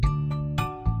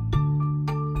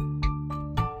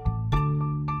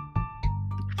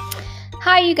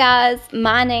Hi, you guys.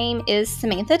 My name is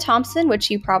Samantha Thompson,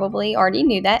 which you probably already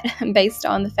knew that based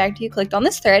on the fact you clicked on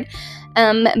this thread.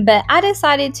 But I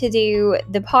decided to do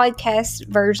the podcast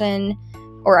version,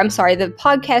 the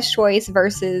podcast choice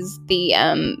versus the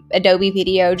Adobe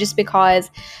video, just because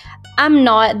I'm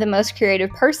not the most creative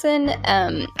person.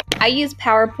 I use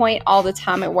PowerPoint all the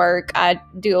time at work. I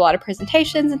do a lot of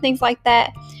presentations and things like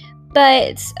that.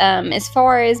 But as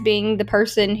far as being the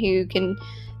person who can,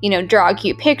 draw a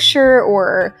cute picture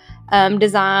or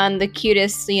design the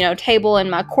cutest, table in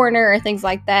my corner or things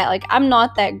like that, like I'm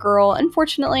not that girl,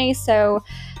 unfortunately. So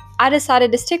I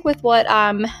decided to stick with what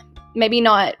I'm maybe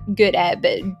not good at,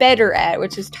 but better at,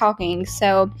 which is talking.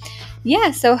 So yeah,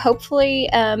 so hopefully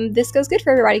this goes good for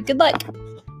everybody. Good luck.